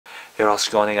よろ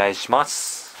しくお願いしま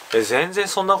す。全然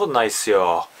そんなことないっす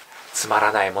よ。つま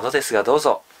らないものですがどう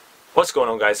ぞ。What's going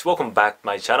on, guys? Welcome back to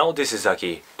my channel. This is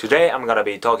Zaki. Today I'm gonna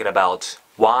be talking about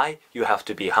why you have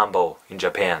to be humble in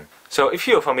Japan. So if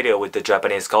you're familiar with the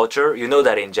Japanese culture, you know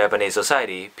that in Japanese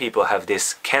society, people have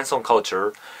this Kenson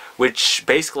culture, which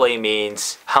basically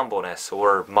means humbleness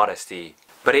or modesty.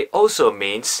 But it also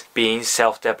means being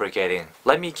self-deprecating.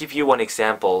 Let me give you one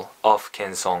example of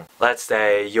Kenson. Let's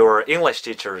say your English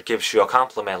teacher gives you a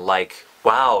compliment like,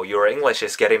 "Wow, your English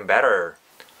is getting better."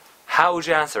 How would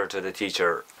you answer to the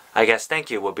teacher? I guess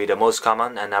thank you would be the most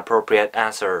common and appropriate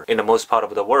answer in the most part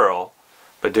of the world.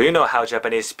 But do you know how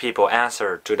Japanese people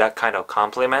answer to that kind of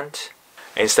compliment?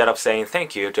 Instead of saying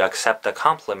thank you to accept the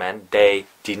compliment, they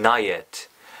deny it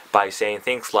by saying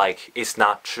things like, "It's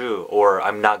not true," or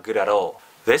 "I'm not good at all."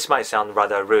 This might sound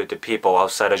rather rude to people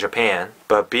outside of Japan,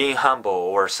 but being humble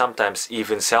or sometimes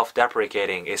even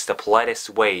self-deprecating is the politest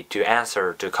way to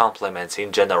answer to compliments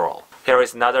in general. Here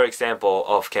is another example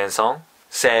of Kenson.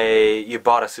 Say you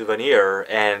bought a souvenir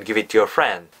and give it to your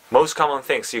friend. Most common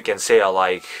things you can say are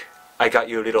like, "I got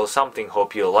you a little something,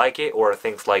 hope you like it," or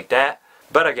things like that.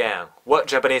 But again, what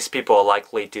Japanese people are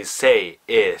likely to say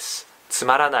is, つ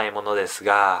まらないものです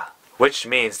が, which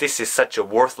means this is such a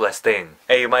worthless thing.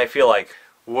 And you might feel like,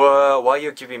 "What? Why are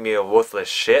you giving me a worthless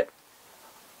shit?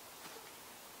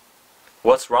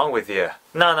 What's wrong with you?"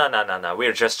 No,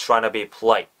 we're just trying to be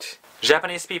polite.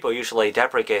 Japanese people usually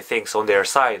deprecate things on their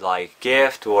side like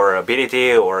gift or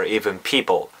ability or even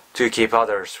people to keep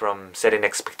others from setting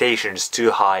expectations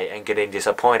too high and getting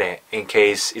disappointed in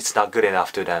case it's not good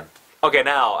enough to them. Okay,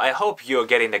 now I hope you're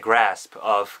getting the grasp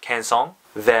of Kenson.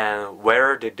 Then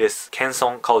where did this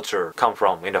Kenson culture come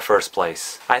from in the first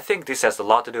place? I think this has a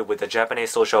lot to do with the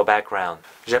Japanese social background.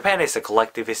 Japan is a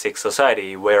collectivistic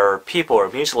society where people are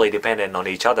mutually dependent on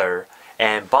each other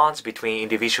and bonds between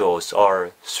individuals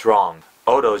are strong.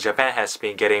 Although Japan has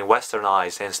been getting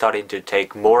westernized and starting to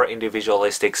take more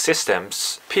individualistic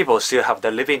systems, people still have the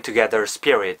living together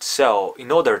spirit, so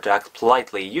in order to act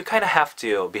politely, you kinda have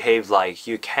to behave like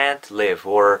you can't live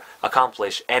or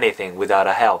accomplish anything without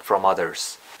a help from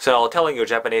others. So telling your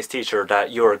Japanese teacher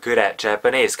that you're good at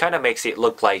Japanese kinda makes it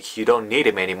look like you don't need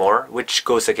him anymore, which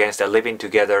goes against the living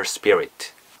together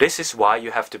spirit. This is why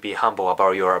you have to be humble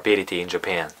about your ability in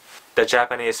Japan. The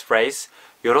Japanese phrase,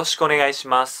 よろしくお願いし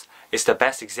ます is the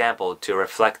best example to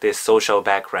reflect this social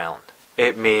background.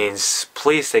 It means,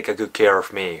 "Please take a good care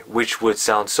of me," which would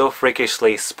sound so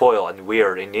freakishly spoiled and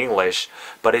weird in English,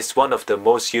 but it's one of the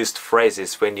most used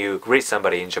phrases when you greet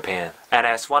somebody in Japan. And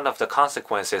as one of the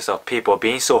consequences of people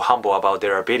being so humble about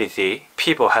their ability,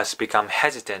 people has become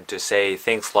hesitant to say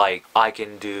things like, "I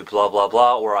can do blah blah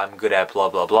blah" or "I'm good at blah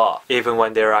blah blah," even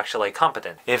when they're actually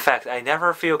competent. In fact, I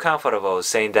never feel comfortable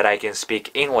saying that I can speak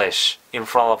English in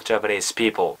front of Japanese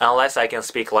people, unless I can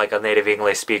speak like a native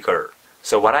English speaker.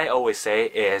 So what I always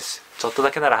say is, ちょっとだ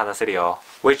けなら話せるよ,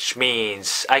 which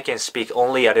means I can speak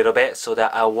only a little bit so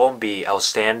that I won't be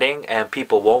outstanding and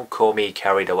people won't call me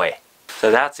carried away. So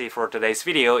that's it for today's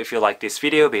video. If you like this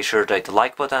video, be sure to hit the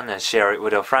like button and share it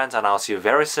with your friends, and I'll see you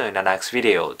very soon in the next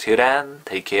video. Till then,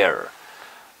 take care.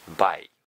 Bye.